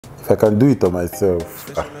If I can do it on myself,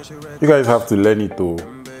 you guys have to learn it too.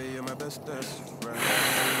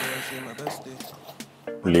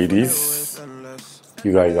 Ladies,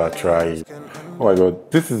 you guys are trying. Oh my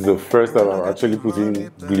god, this is the first time I'm actually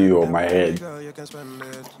putting glue on my head.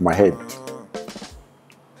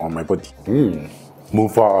 On my body.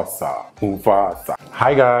 Mufasa, Mufasa.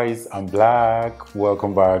 Hi guys, I'm Black.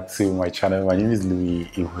 Welcome back to my channel. My name is Louis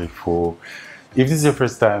Iwefo. If this is your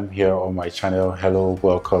first time here on my channel, hello,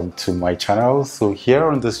 welcome to my channel. So here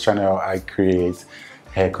on this channel, I create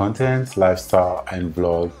hair content, lifestyle, and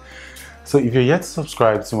vlog. So if you're yet to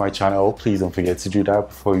subscribe to my channel, please don't forget to do that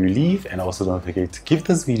before you leave, and also don't forget to give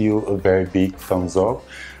this video a very big thumbs up.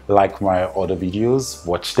 Like my other videos,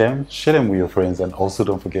 watch them, share them with your friends, and also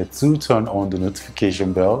don't forget to turn on the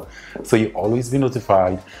notification bell so you always be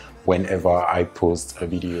notified whenever I post a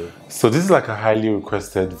video. So this is like a highly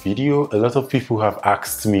requested video. A lot of people have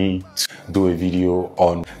asked me to do a video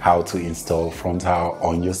on how to install frontal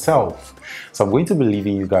on yourself. So I'm going to be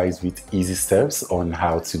leaving you guys with easy steps on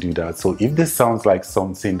how to do that. So if this sounds like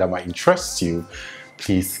something that might interest you,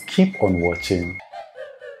 please keep on watching.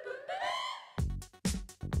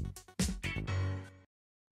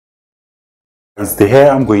 The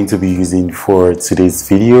hair I'm going to be using for today's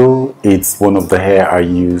video, it's one of the hair I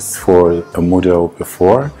used for a model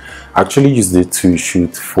before. I actually used it to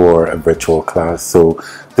shoot for a virtual class. So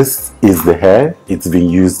this is the hair. It's been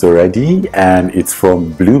used already and it's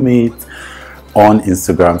from Bloomit on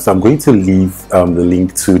Instagram. So I'm going to leave the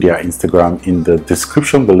link to their Instagram in the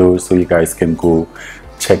description below so you guys can go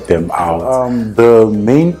check them out. The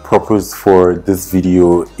main purpose for this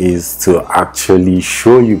video is to actually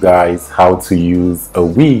show you guys how to use a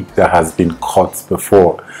wig that has been cut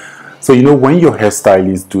before. So you know, when your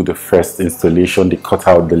hairstylists do the first installation, they cut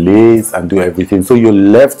out the lace and do everything, so you're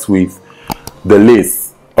left with the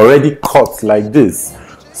lace already cut like this.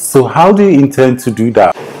 So how do you intend to do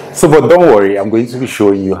that? So but don't worry, I'm going to be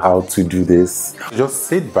showing you how to do this. Just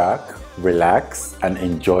sit back, relax, and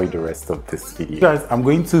enjoy the rest of this video. Guys, I'm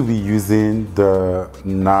going to be using the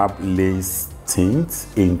nab lace tint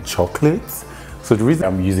in chocolate. So the reason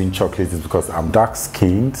I'm using chocolate is because I'm dark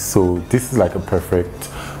skinned, so this is like a perfect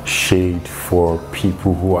shade for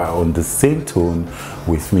people who are on the same tone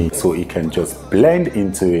with me, so it can just blend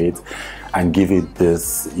into it and give it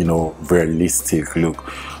this, you know, realistic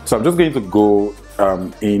look. So I'm just going to go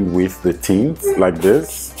in with the tint like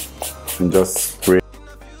this and just spray.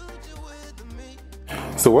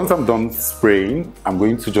 So once I'm done spraying, I'm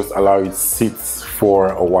going to just allow it sit for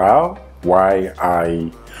a while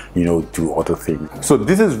I, you know, do other things. So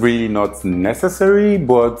this is really not necessary,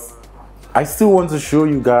 but I still want to show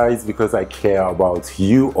you guys because I care about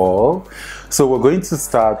you all. So we're going to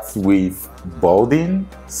start with balding.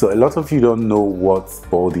 So a lot of you don't know what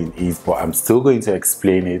balding is, but I'm still going to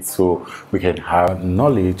explain it so we can have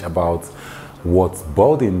knowledge about what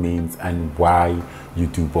balding means and why you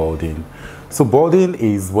do balding. So balding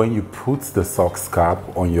is when you put the socks cap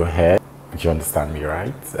on your head. You understand me,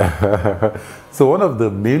 right? So one of the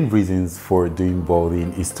main reasons for doing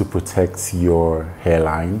balding is to protect your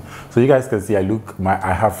hairline. So you guys can see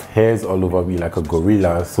I have hairs all over me like a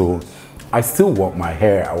gorilla. So I still want my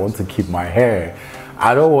hair. I want to keep my hair.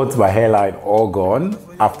 I don't want my hairline all gone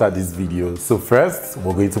after this video. So first,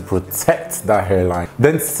 we're going to protect that hairline.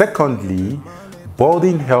 Then secondly,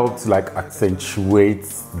 balding helps like accentuate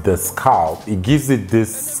the scalp. It gives it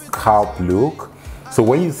this scalp look. So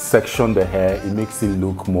when you section the hair, it makes it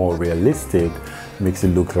look more realistic. It makes it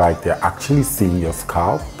look like they're actually seeing your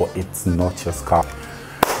scalp, but it's not your scalp.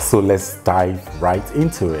 So let's dive right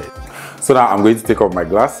into it. So now I'm going to take off my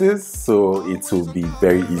glasses so it will be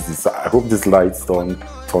very easy. So I hope this lights don't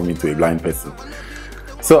turn me into a blind person.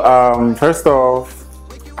 So first off,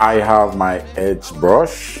 I have my edge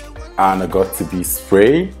brush and a got-to-be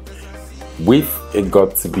spray with a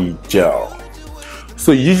got-to-be gel.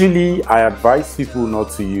 So usually I advise people not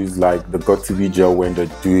to use like the got-to-be gel when they're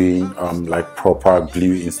doing like proper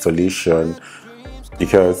glue installation,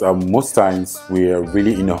 because most times we're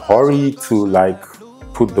really in a hurry to like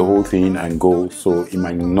put the whole thing and go, so it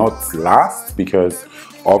might not last because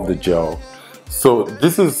of the gel. So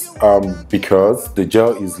this is because the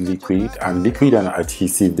gel is liquid, and liquid and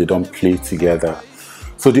adhesive, they don't play together.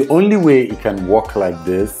 So the only way it can work like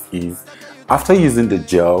this is after using the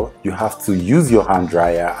gel, you have to use your hand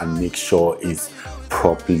dryer and make sure it's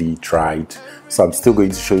properly dried. So I'm still going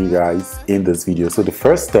to show you guys in this video. So the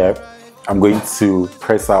first step, I'm going to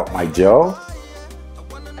press out my gel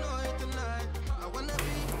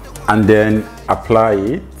and then apply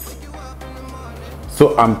it.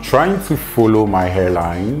 So I'm trying to follow my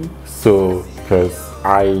hairline, so because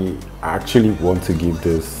I actually want to give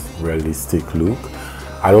this realistic look.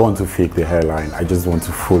 I don't want to fake the hairline, I just want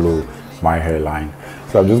to follow my hairline.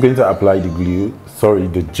 So I'm just going to apply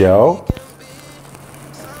the gel,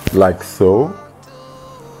 like so.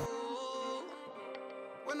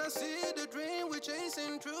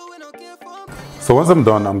 So once I'm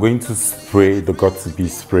done, I'm going to spray the Got2b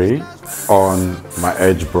spray on my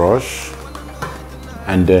edge brush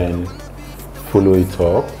and then follow it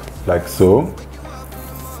up like so.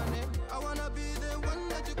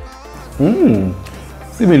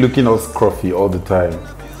 See me looking all scruffy all the time.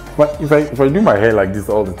 But if I do my hair like this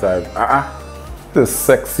all the time, the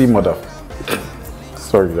sexy mother.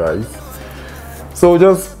 Sorry guys. So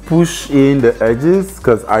just push in the edges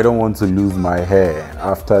because I don't want to lose my hair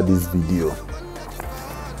after this video.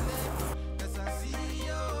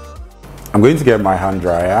 I'm going to get my hand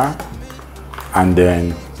dryer and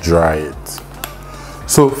then dry it.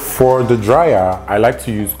 So for the dryer, I like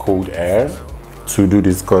to use cold air to do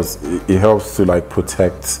this because it helps to like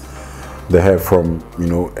protect the hair from, you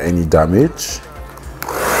know, any damage.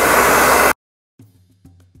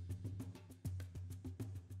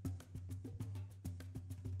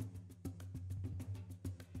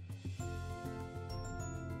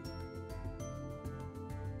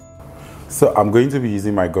 So I'm going to be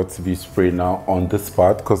using my Got2b spray now on this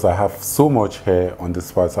part because I have so much hair on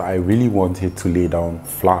this part, so I really want it to lay down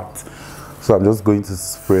flat. So I'm just going to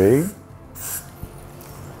spray.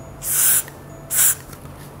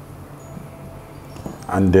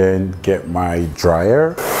 And then get my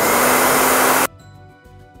dryer.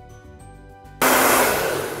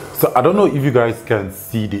 So I don't know if you guys can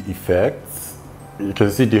see the effects. You can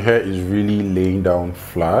see the hair is really laying down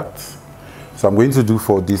flat. So I'm going to do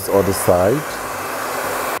for this other side.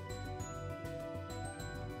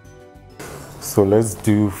 So let's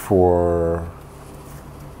do for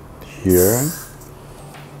here.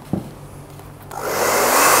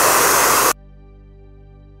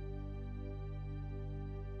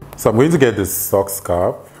 So I'm going to get this sock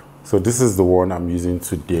scarf. So this is the one I'm using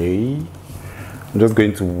today. I'm just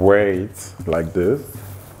going to wear it like this.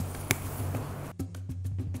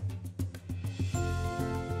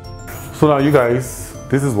 So now you guys,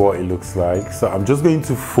 this is what it looks like. So I'm just going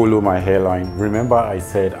to follow my hairline. Remember I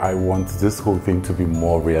said I want this whole thing to be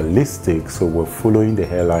more realistic. So we're following the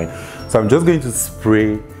hairline. So I'm just going to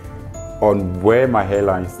spray on where my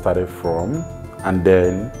hairline started from and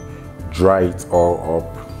then dry it all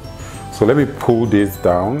up. So let me pull this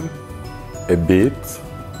down a bit.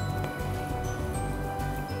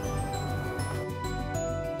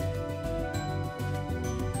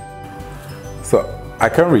 So I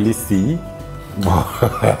can't really see.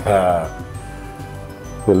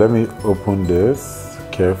 So let me open this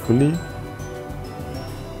carefully.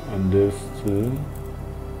 And this too.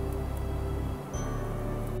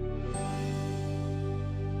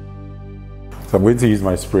 So I'm going to use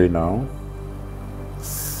my spray now.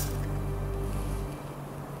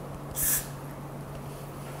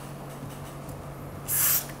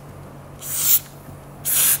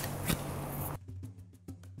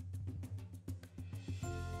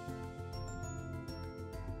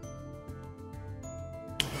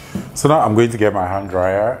 So now I'm going to get my hand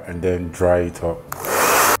dryer and then dry it up.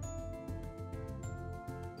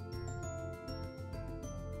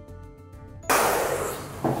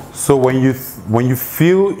 So when you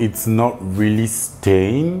feel it's not really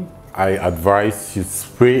staying, I advise you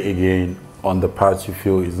spray again on the part you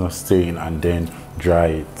feel is not staying and then dry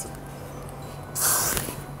it.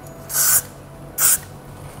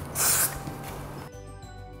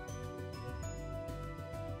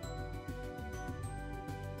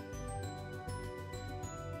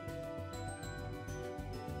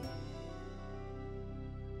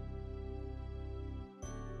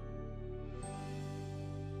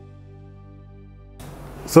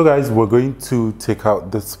 So guys, we're going to take out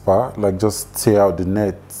this part, like just tear out the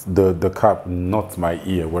net, the cap, not my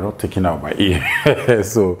ear. We're not taking out my ear.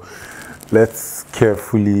 So let's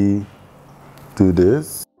carefully do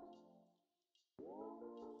this.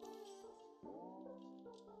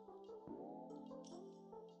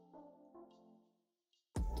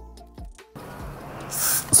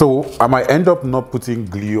 So I might end up not putting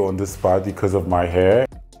glue on this part because of my hair.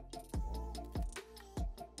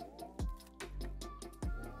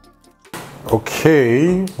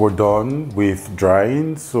 Okay, we're done with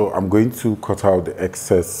drying. So I'm going to cut out the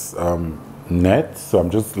excess net. So I'm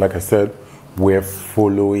just, like I said, we're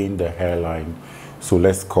following the hairline. So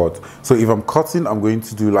let's cut. So if I'm cutting, I'm going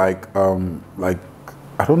to do like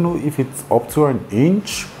I don't know if it's up to an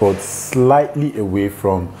inch, but slightly away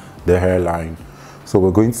from the hairline. So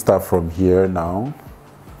we're going to start from here now.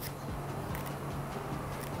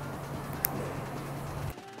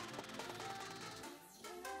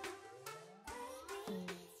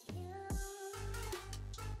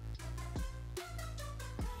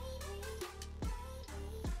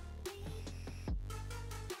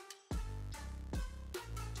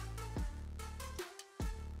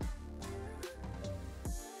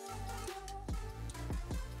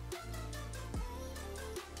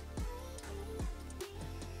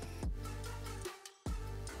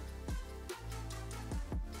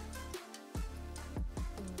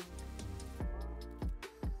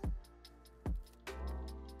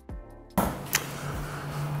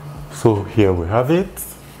 So here we have it.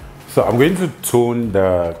 So I'm going to tone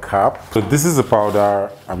the cap. So this is the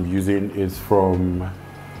powder I'm using. It's from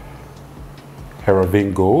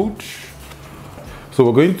Heravane Gold. So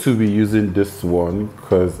we're going to be using this one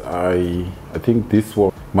because I think this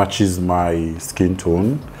one matches my skin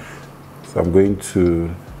tone. So I'm going to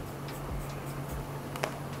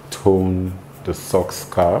tone the socks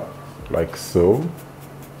cap like so.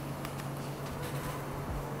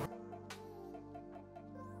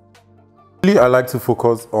 I like to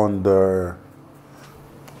focus on the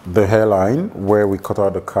hairline where we cut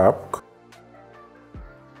out the cap.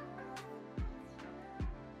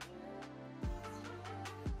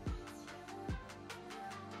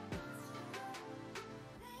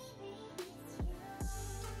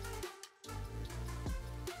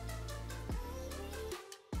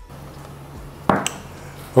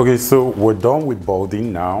 Okay, so we're done with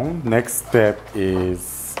balding now. Next step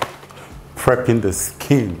is prepping the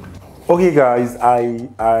skin. Okay guys,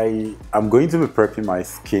 I'm going to be prepping my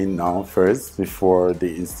skin now first before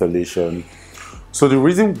the installation. So the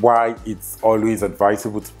reason why it's always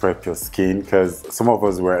advisable to prep your skin, because some of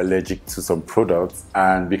us were allergic to some products,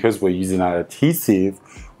 and because we're using an adhesive,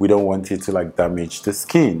 we don't want it to like damage the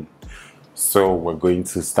skin. So we're going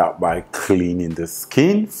to start by cleaning the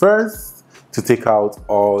skin first to take out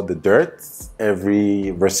all the dirt,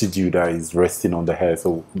 every residue that is resting on the hair,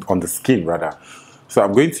 so on the skin rather. So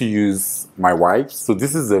I'm going to use my wipes. So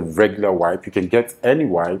this is a regular wipe. You can get any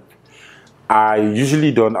wipe. I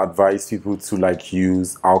usually don't advise people to like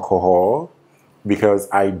use alcohol because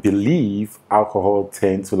I believe alcohol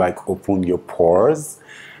tends to like open your pores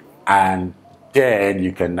and then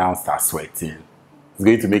you can now start sweating. It's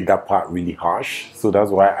going to make that part really harsh. So that's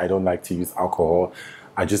why I don't like to use alcohol.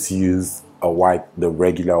 I just use a wipe, the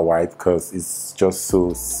regular wipe, because it's just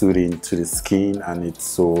so soothing to the skin and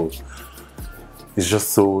it's just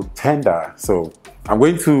so tender. So I'm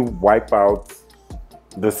going to wipe out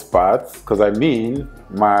this part because I mean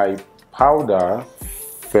my powder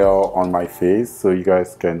fell on my face, so you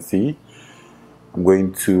guys can see. I'm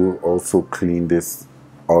going to also clean this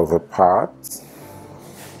other part.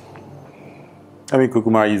 I mean,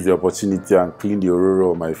 Kukuma use the opportunity and clean the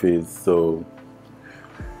aurora on my face, so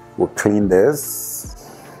we'll clean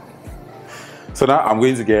this. So now I'm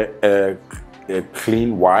going to get a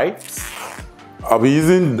clean wipe. I'll be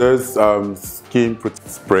using this skin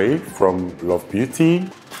spray from Love Beauty.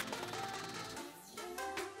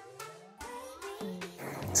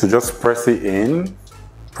 So just press it in,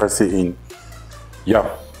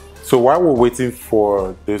 Yeah. So while we're waiting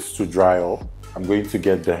for this to dry up, I'm going to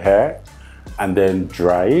get the hair and then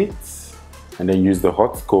dry it and then use the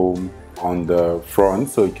hot comb on the front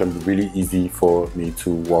so it can be really easy for me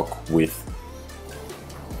to work with.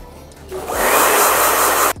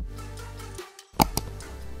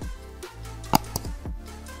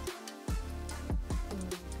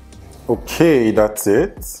 Okay, that's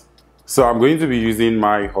it. So I'm going to be using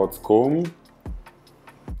my hot comb.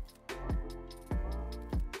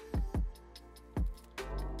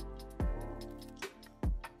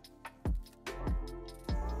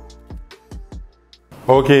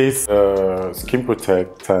 Okay, skin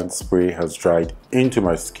protectant spray has dried into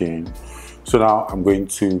my skin. So now I'm going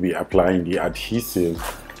to be applying the adhesive.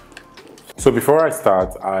 So before I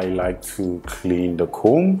start, I like to clean the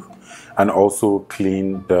comb and also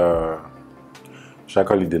clean the, should I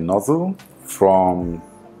call it the nozzle from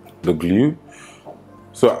the glue.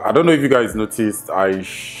 So I don't know if you guys noticed, I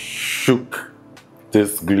shook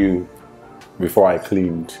this glue before I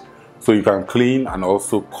cleaned. So you can clean and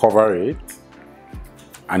also cover it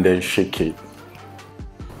and then shake it.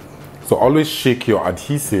 So always shake your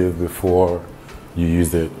adhesive before you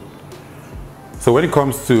use it. So when it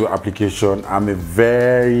comes to application, I'm a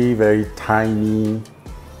very, very tiny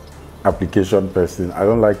application person. I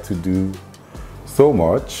don't like to do so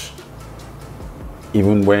much,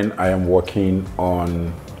 even when I am working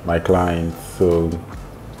on my clients. So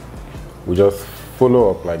we just follow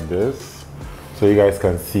up like this so you guys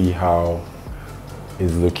can see how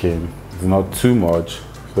it's looking. It's not too much.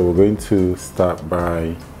 So we're going to start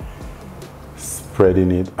by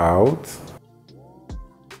spreading it out.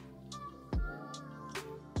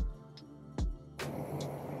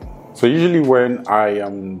 So usually when I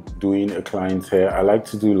am doing a client's hair, I like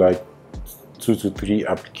to do like 2 to 3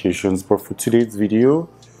 applications, but for today's video,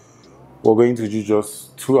 we're going to do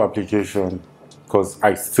just 2 applications because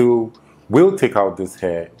I still will take out this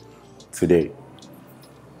hair today.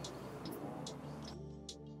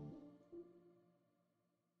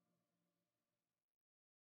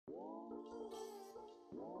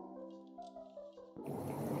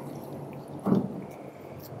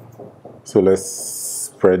 So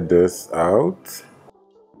let's spread this out.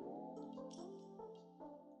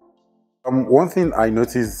 One thing I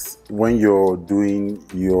notice when you're doing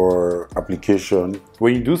your application,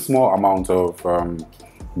 when you do small amount of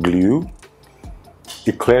glue,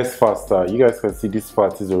 it clears faster. You guys can see this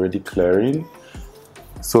part is already clearing.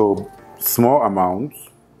 So small amounts,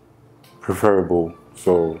 preferable.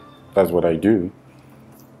 So that's what I do.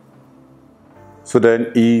 So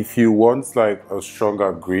then if you want like a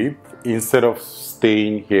stronger grip, instead of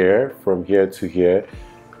staying here from here to here,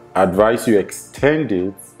 I advise you extend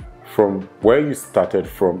it from where you started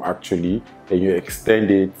from actually, and you extend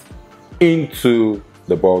it into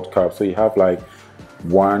the bald cap. So you have like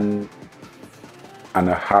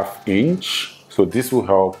 1.5 inch. So this will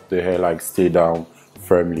help the hair like stay down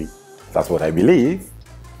firmly. That's what I believe.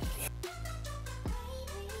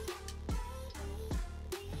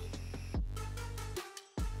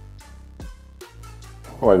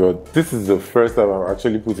 Oh my god, this is the first time I'm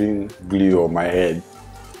actually putting glue on my head.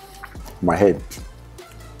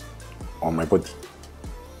 On my body,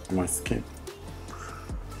 on my skin.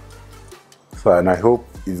 So, and I hope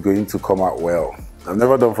it's going to come out well. I've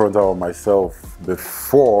never done frontal on myself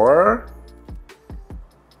before.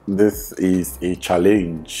 This is a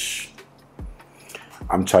challenge.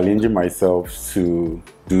 I'm challenging myself to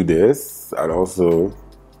do this and also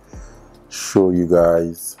show you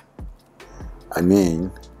guys. I mean,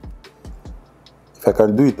 if I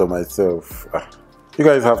can do it on myself, you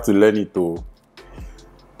guys have to learn it too.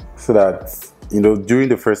 So that, you know, during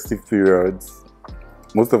the festive periods,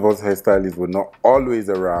 most of us hairstylists were not always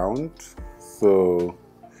around. So,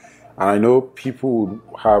 and I know people would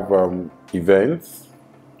have events.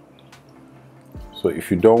 So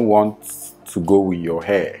if you don't want to go with your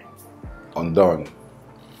hair undone,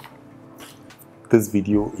 this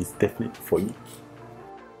video is definitely for you.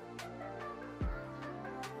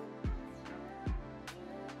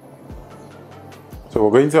 So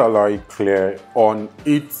we're going to allow it clear on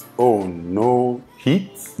its own. No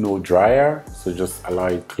heat, no dryer. So just allow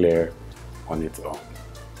it clear on its own.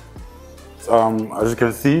 As you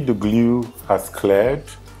can see, the glue has cleared.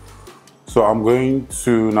 So I'm going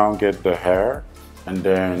to now get the hair and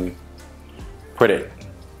then put it.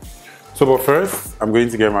 So but first, I'm going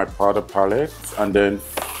to get my powder palette and then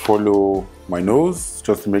follow my nose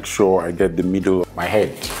just to make sure I get the middle of my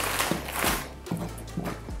head.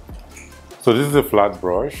 So this is a flat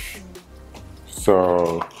brush.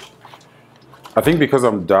 So I think because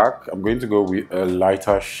I'm dark, I'm going to go with a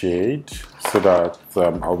lighter shade so that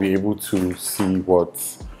I'll be able to see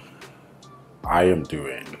what I am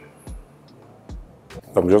doing.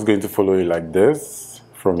 I'm just going to follow it like this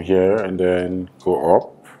from here and then go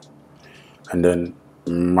up and then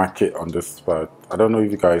mark it on this spot. I don't know if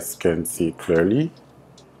you guys can see it clearly.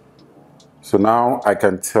 So now I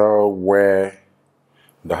can tell where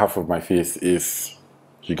the half of my face is,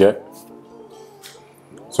 you get?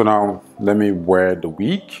 So now let me wear the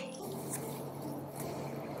wig.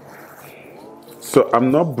 So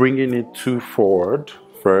I'm not bringing it too forward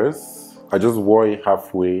first. I just wore it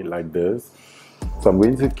halfway like this. So I'm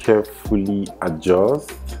going to carefully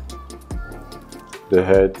adjust the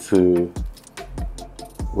hair to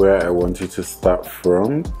where I want it to start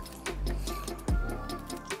from.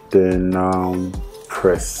 Then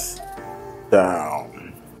press down.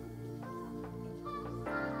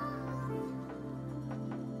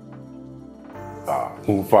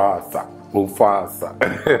 Mufasa.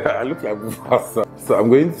 I look like Mufasa. So I'm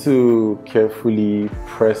going to carefully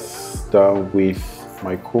press down with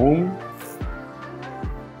my comb.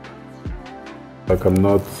 Like I'm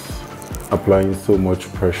not applying so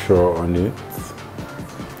much pressure on it.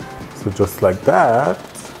 So just like that.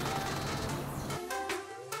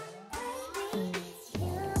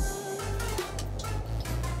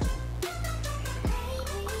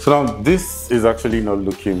 So now this is actually not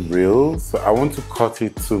looking real. So I want to cut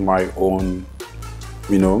it to my own,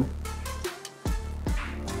 you know,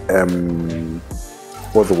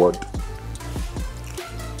 what's the word?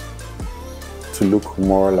 To look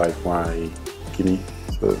more like my guinea.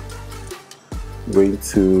 So I'm going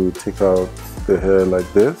to take out the hair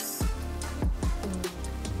like this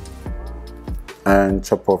and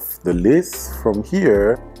chop off the lace from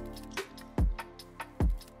here.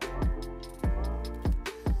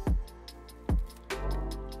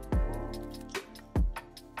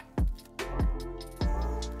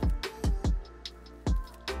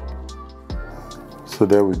 So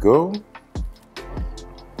there we go.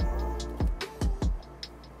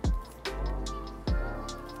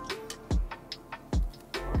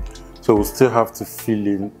 So we'll still have to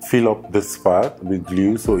fill up this part with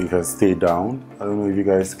glue so it can stay down. I don't know if you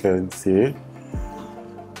guys can see it.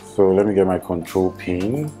 So let me get my control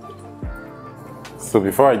pin. So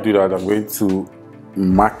before I do that, I'm going to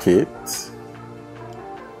mark it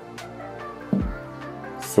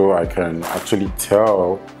so I can actually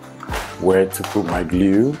tell where to put my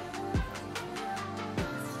glue.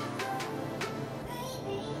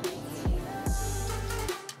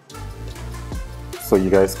 So you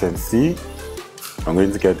guys can see, I'm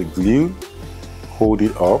going to get the glue, hold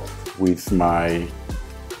it up with my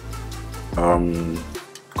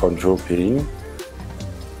control pin,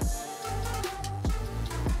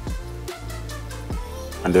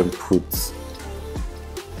 and then put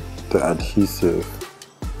the adhesive.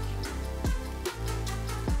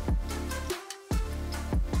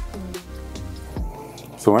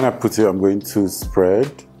 So when I put it, I'm going to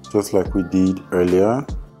spread just like we did earlier.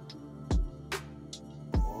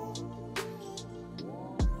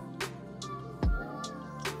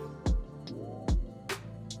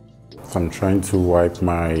 So I'm trying to wipe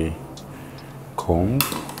my comb.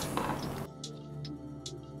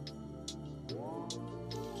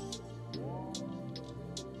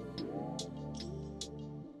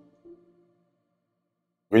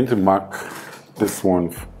 I'm going to mark this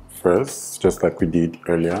one first, just like we did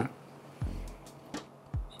earlier.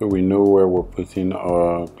 So we know where we're putting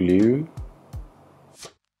our glue.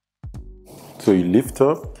 So you lift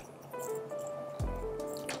up,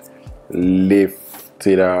 lift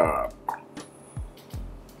it up,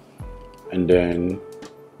 and then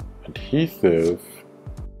adhesive.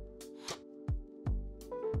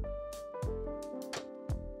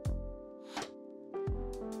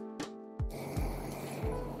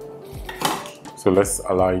 So let's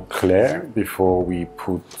allow it clear before we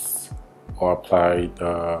put or apply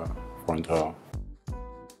the frontal.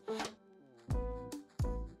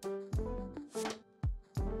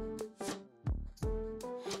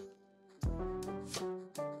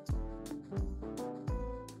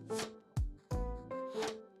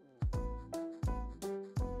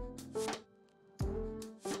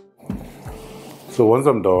 So once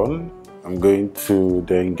I'm done, I'm going to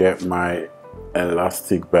then get my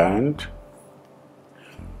elastic band.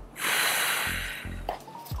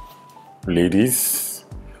 Ladies,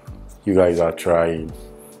 you guys are trying.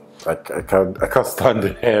 Like I can't stand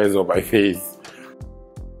the hairs on my face.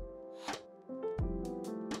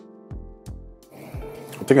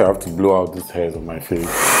 I think I have to blow out these hairs on my face.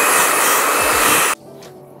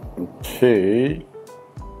 Okay.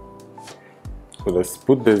 So let's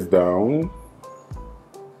put this down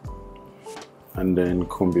and then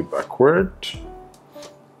comb it backward.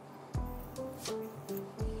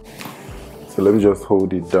 So let me just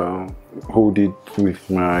hold it down, hold it with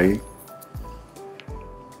my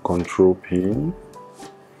control pin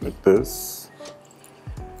like this.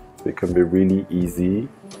 So it can be really easy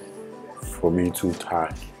for me to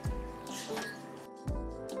tie.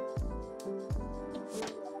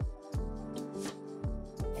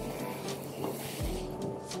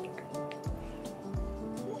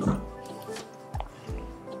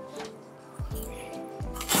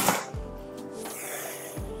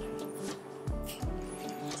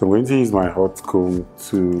 So I'm going to use my hot comb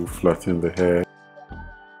to flatten the hair.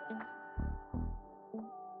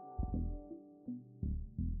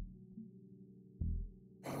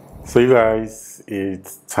 So you guys,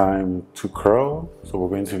 it's time to curl. So we're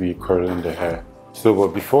going to be curling the hair. So but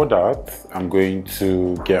before that, I'm going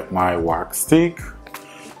to get my wax stick.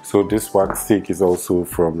 So this wax stick is also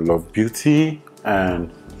from Love Beauty,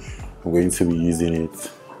 and I'm going to be using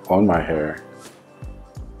it on my hair.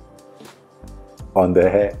 On the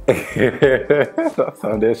hair. That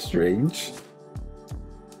sounded strange.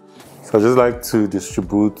 So I just like to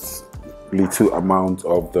distribute little amount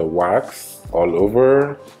of the wax all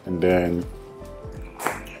over, and then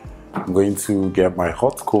I'm going to get my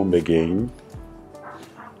hot comb again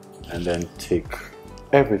and then take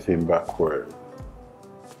everything backward.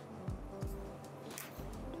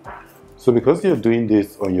 So because you're doing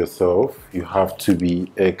this on yourself, you have to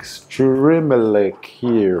be extremely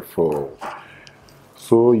careful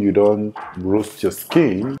so you don't roast your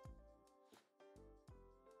skin.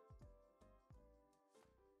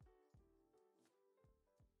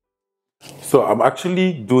 So I'm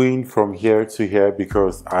actually doing from here to here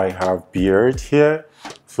because I have beard here.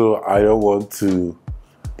 So I don't want to,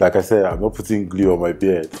 like I said, I'm not putting glue on my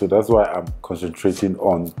beard. So that's why I'm concentrating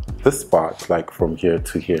on this part, like from here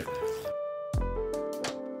to here.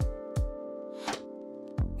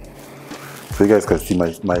 So you guys can see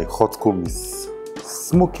my hot comb is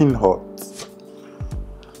smoking hot.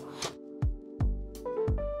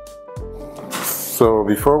 So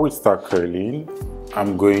before we start curling,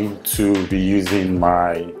 I'm going to be using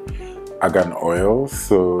my argan oil.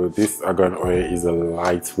 So this argan oil is a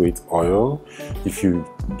lightweight oil. If you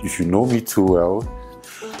know me too well,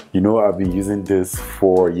 you know I've been using this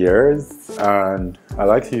for years, and I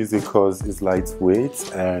like to use it because it's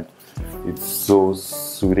lightweight and it's so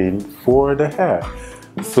soothing for the hair.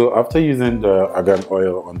 So after using the argan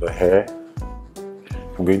oil on the hair,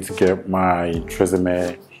 I'm going to get my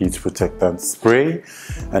Tresemme heat protectant spray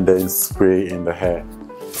and then spray in the hair.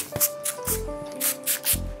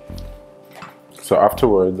 So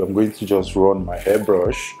afterwards, I'm going to just run my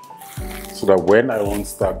hairbrush so that when I want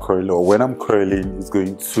to start curling, or when I'm curling, it's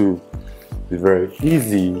going to be very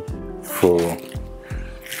easy for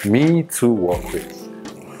me to work with.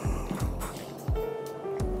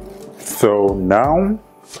 So now,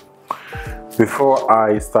 before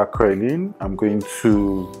I start curling, I'm going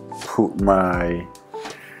to put my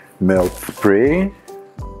melt spray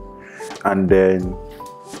and then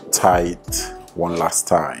tie it one last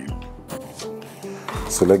time.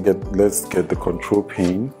 So let's get the control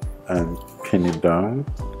pin and pin it down.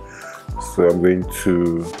 So I'm going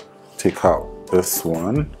to take out this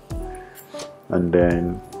one, and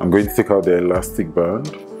then I'm going to take out the elastic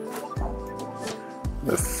band.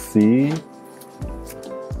 Let's see.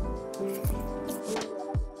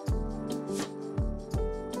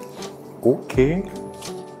 Okay,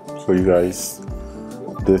 so you guys,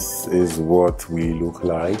 this is what we look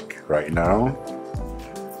like right now.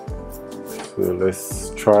 So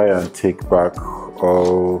let's try and take back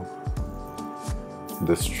all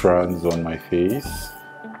the strands on my face.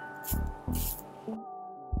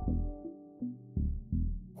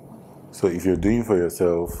 So if you're doing it for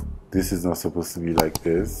yourself, this is not supposed to be like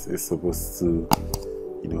this. It's supposed to,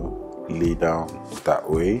 you know, lay down that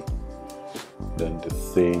way. Then the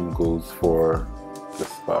same goes for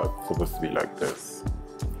this part. It's supposed to be like this.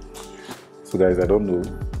 So guys, I don't know.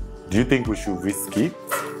 Do you think we should risk it?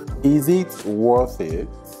 Is it worth it?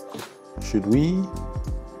 Should we?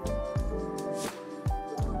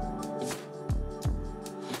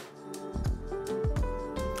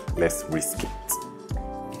 Let's risk it.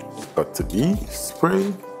 Got to be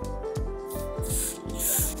spray.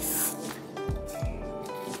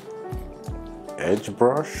 Edge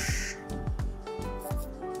brush.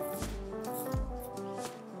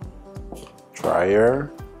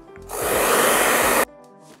 Dryer.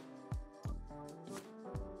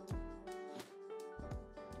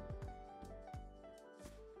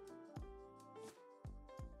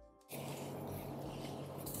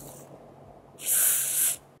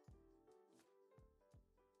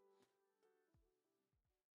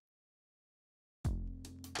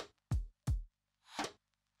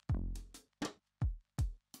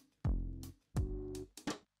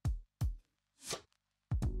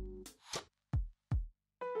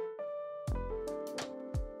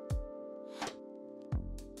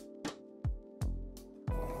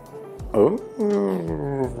 Oh,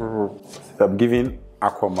 I'm giving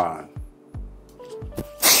Aquaman.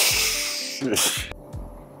 This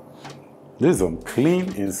is a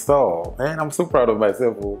clean install, man. I'm so proud of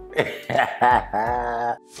myself.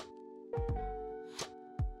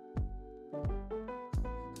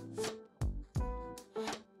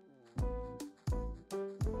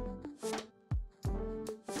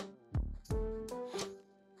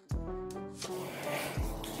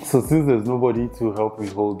 So since there's nobody to help me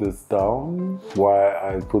hold this down while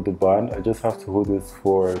I put the band, I just have to hold this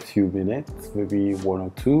for a few minutes, maybe 1 or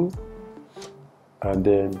 2, and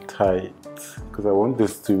then tie it, because I want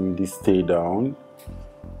this to really stay down,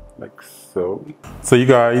 like so. So you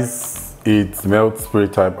guys, it's melt spray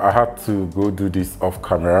time. I had to go do this off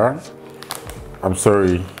camera. I'm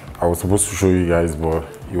sorry, I was supposed to show you guys, but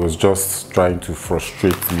it was just trying to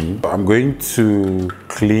frustrate me. I'm going to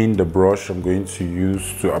clean the brush I'm going to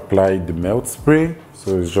use to apply the melt spray.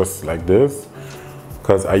 So it's just like this,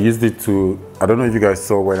 because I used it to, I don't know if you guys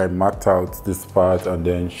saw when I marked out this part and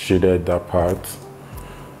then shaded that part.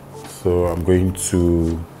 So I'm going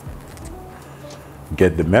to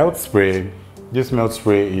get the melt spray. This melt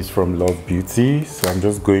spray is from Love Beauty. So I'm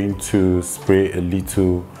just going to spray a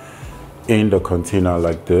little in the container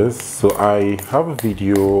like this. So I have a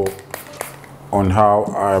video on how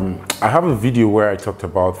I have a video where I talked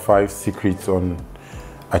about 5 secrets on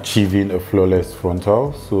achieving a flawless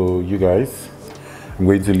frontal. So you guys, I'm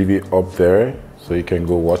going to leave it up there so you can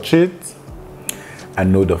go watch it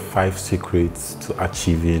and know the 5 secrets to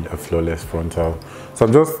achieving a flawless frontal. So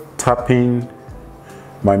I'm just tapping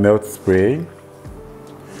my melt spray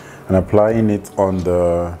and applying it on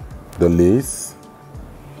the lace.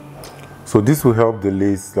 So this will help the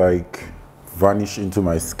lace like vanish into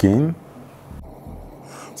my skin.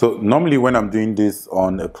 So normally when I'm doing this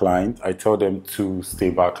on a client, I tell them to stay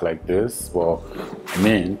back like this. Well, I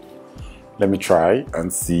mean, let me try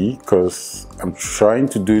and see, because I'm trying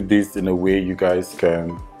to do this in a way you guys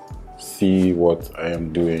can see what I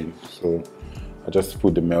am doing. So I just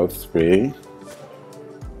put the melt spray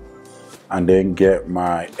and then get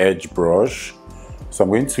my edge brush. So I'm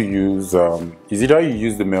going to use, is either you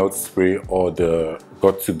use the melt spray or the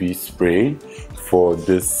got-to-be spray for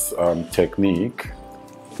this technique.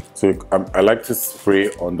 So I like to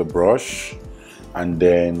spray on the brush and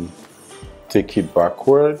then take it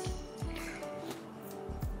backward.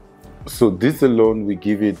 So this alone will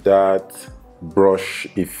give it that brush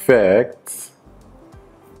effect.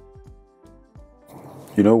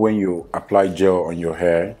 You know, when you apply gel on your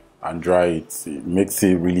hair and dry it, it makes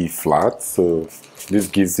it really flat. So this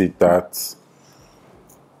gives it that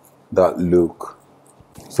look.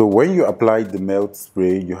 So when you apply the melt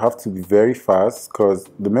spray, you have to be very fast, because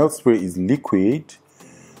the melt spray is liquid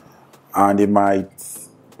and it might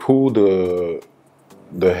pull the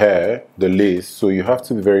hair, the lace. So you have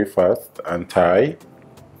to be very fast and tie.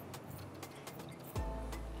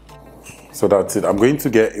 So that's it. I'm going to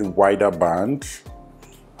get a wider band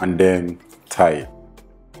and then tie it.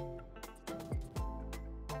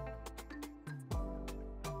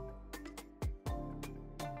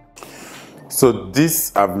 So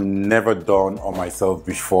this I've never done on myself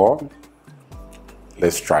before.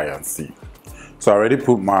 Let's try and see. So I already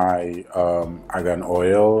put my argan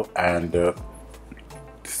oil and this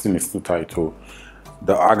thing is too tight too.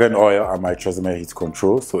 The argan oil and my Tresemme heat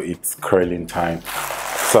control, so it's curling time.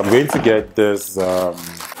 So I'm going to get this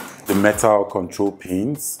the metal control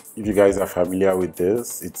pins. If you guys are familiar with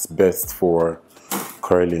this, it's best for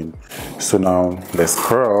curling. So now let's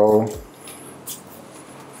curl.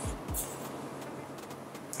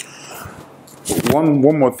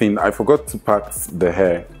 One more thing, I forgot to part the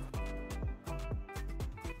hair.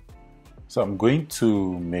 So I'm going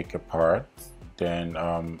to make a part, then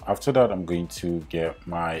after that I'm going to get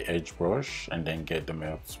my edge brush and then get the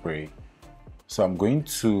melt spray. So I'm going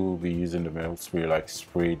to be using the melt spray, like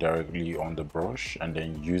spray directly on the brush and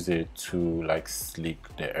then use it to like slick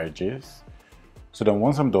the edges. So then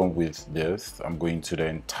once I'm done with this, I'm going to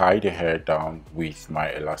then tie the hair down with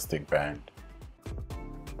my elastic band.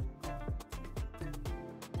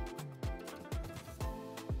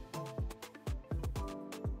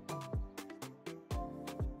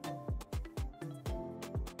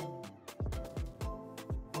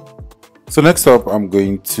 So next up, I'm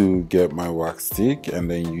going to get my wax stick and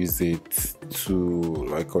then use it to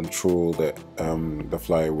like control the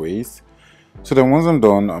flyaways. So then once I'm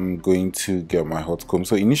done, I'm going to get my hot comb.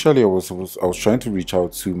 So initially I was trying to reach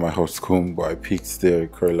out to my hot comb, but I picked the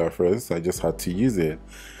curler first. I just had to use it.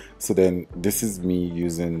 So then this is me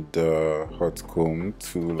using the hot comb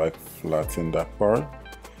to like flatten that part.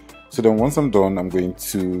 So then once I'm done, I'm going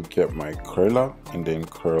to get my curler and then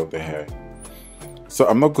curl the hair. So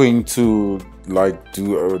I'm not going to like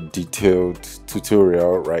do a detailed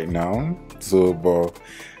tutorial right now, but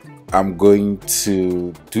I'm going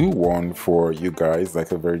to do one for you guys,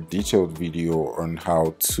 like a very detailed video on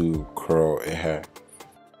how to curl a hair.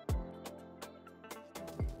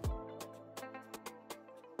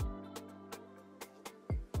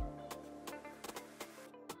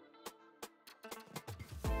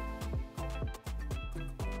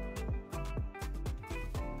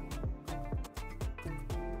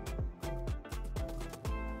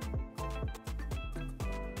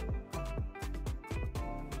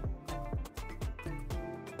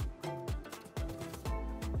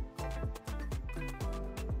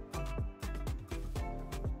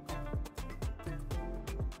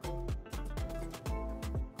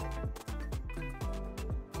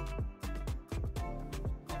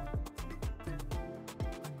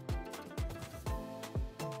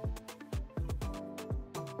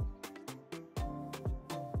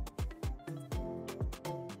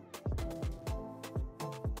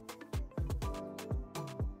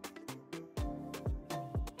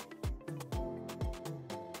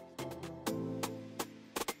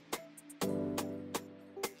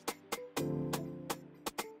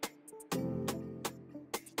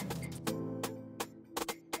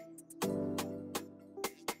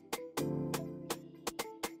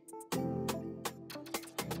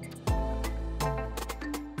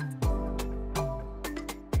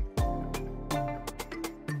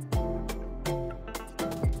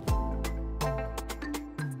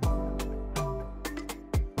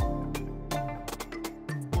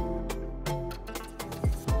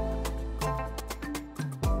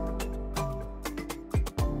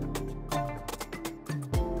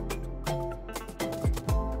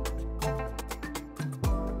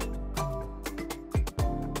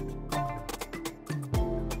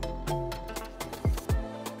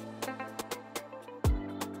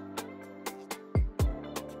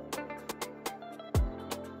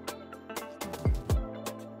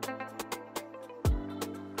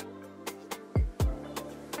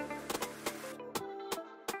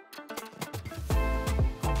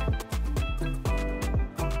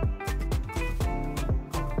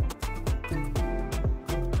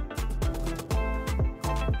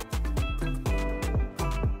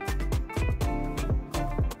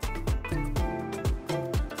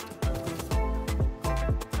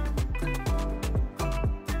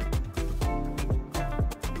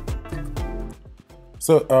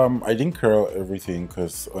 So I didn't curl everything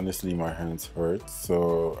because honestly my hands hurt.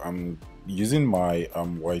 So I'm using my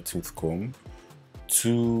white tooth comb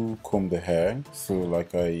to comb the hair. So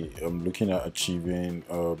like I am looking at achieving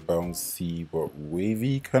a bouncy but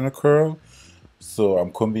wavy kind of curl. So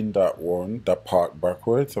I'm combing that part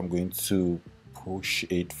backwards. I'm going to push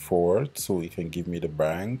it forward so it can give me the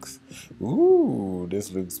bangs. Ooh, this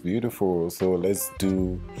looks beautiful. So let's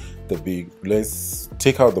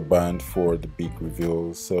take out the band for the big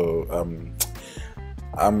reveal. So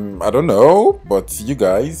I don't know, but you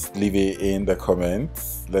guys leave it in the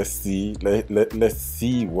comments. Let's see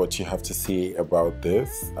what you have to say about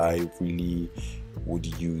this. I really would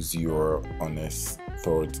use your honest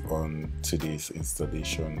thoughts on today's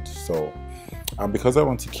installation. So because I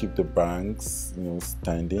want to keep the bangs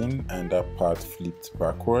standing and that part flipped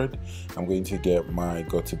backward, I'm going to get my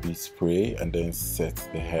Got2b spray and then set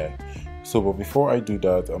the hair. So but before I do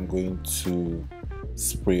that, I'm going to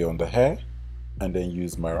spray on the hair and then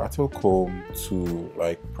use my rattle comb to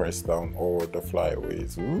like press down all the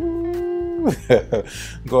flyaways. Ooh.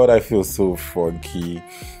 God, I feel so funky.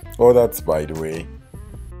 Oh, that's by the way.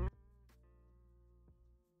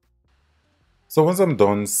 So once I'm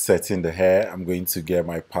done setting the hair, I'm going to get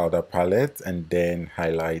my powder palette and then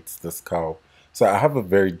highlight the scalp. So I have a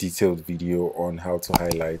very detailed video on how to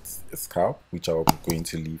highlight the scalp, which I'm going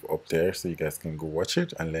to leave up there so you guys can go watch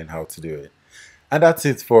it and learn how to do it. And that's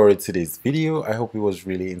it for today's video. I hope it was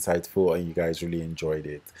really insightful and you guys really enjoyed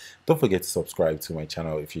it. Don't forget to subscribe to my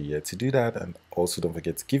channel if you're yet to do that, and also don't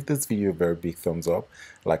forget to give this video a very big thumbs up.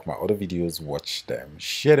 Like my other videos, watch them,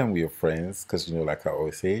 share them with your friends, because like I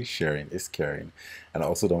always say, sharing is caring. And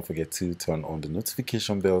also don't forget to turn on the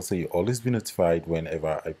notification bell so you always be notified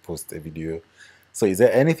whenever I post a video. So is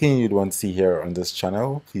there anything you'd want to see here on this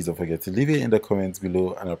channel? Please don't forget to leave it in the comments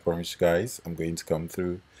below, and I promise you guys I'm going to come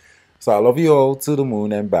through. So I love you all to the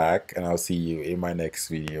moon and back, and I'll see you in my next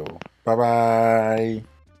video. Bye bye.